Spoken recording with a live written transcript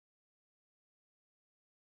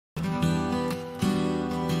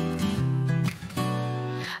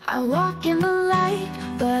I walk in the light,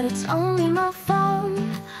 but it's only my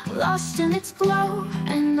phone, lost in its glow,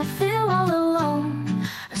 and I feel all alone.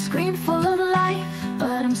 A screen full of life,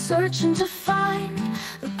 but I'm searching to find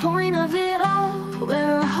the point of it all,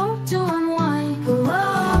 where I hope to unwind. Whoa,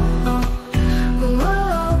 whoa,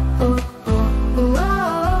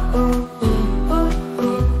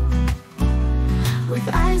 with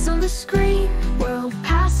eyes on the screen, world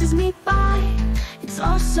passes me by. It's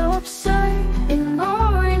all so absurd,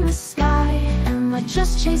 ignoring the sky. Am I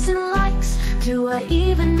just chasing likes? Do I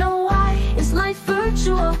even know why? Is life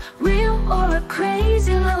virtual, real, or a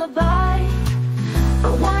crazy lullaby?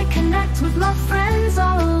 But why connect with my friends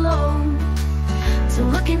all alone? To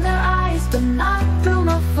look in their eyes, but not through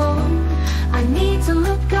my phone. I need to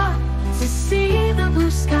look up to see the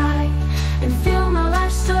blue sky, and feel my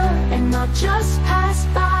life stir, and not just pass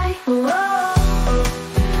by. Whoa,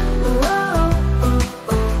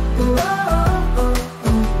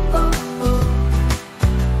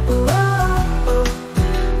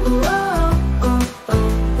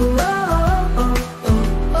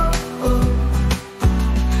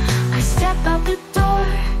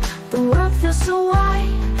 so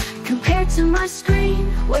wide compared to my screen,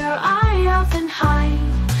 where I often hide.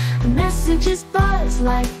 Messages buzz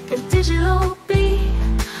like a digital bee,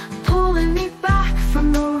 pulling me back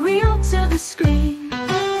from the real to the screen.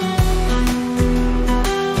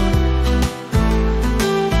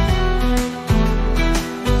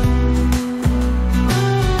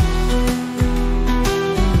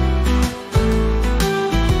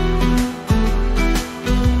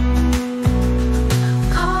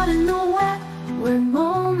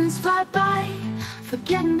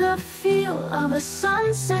 Forgetting the feel of a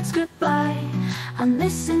sunset's goodbye. I'm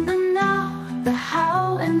missing the now, the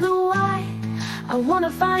how, and the why. I wanna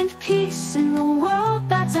find peace in the world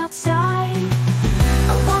that's outside.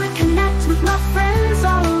 I wanna connect with my friends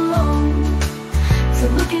all alone, to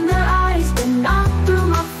look in their eyes but not through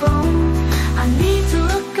my phone. I need to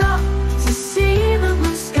look up to see the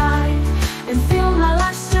blue sky, and feel my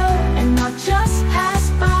life stir, and not just pass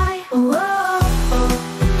by. Whoa.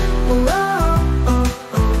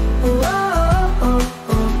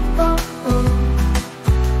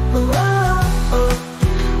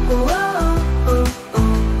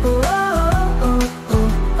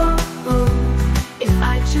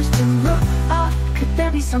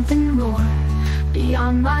 Something more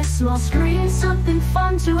beyond my small screen, something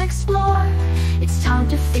fun to explore. It's time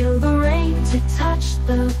to feel the rain, to touch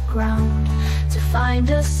the ground, to find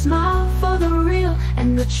a smile for the real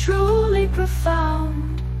and the truly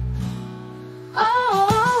profound. Oh,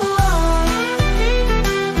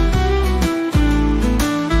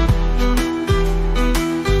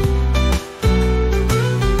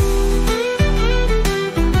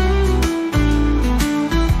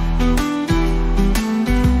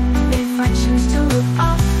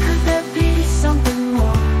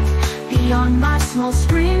 small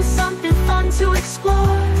screen, something fun to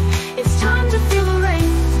explore. It's time to feel the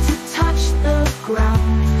rain, to touch the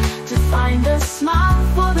ground, to find a smile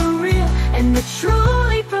for the real and the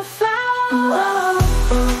truly profound. Whoa,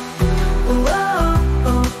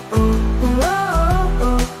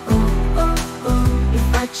 if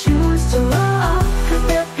I choose to love, could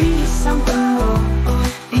there be something more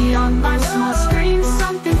beyond my small screen,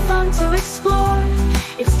 something fun to explore?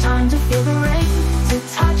 It's time to feel the rain, to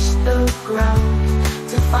touch the ground,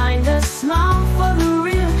 to find a smile for the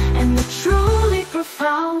real and the truly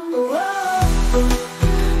profound.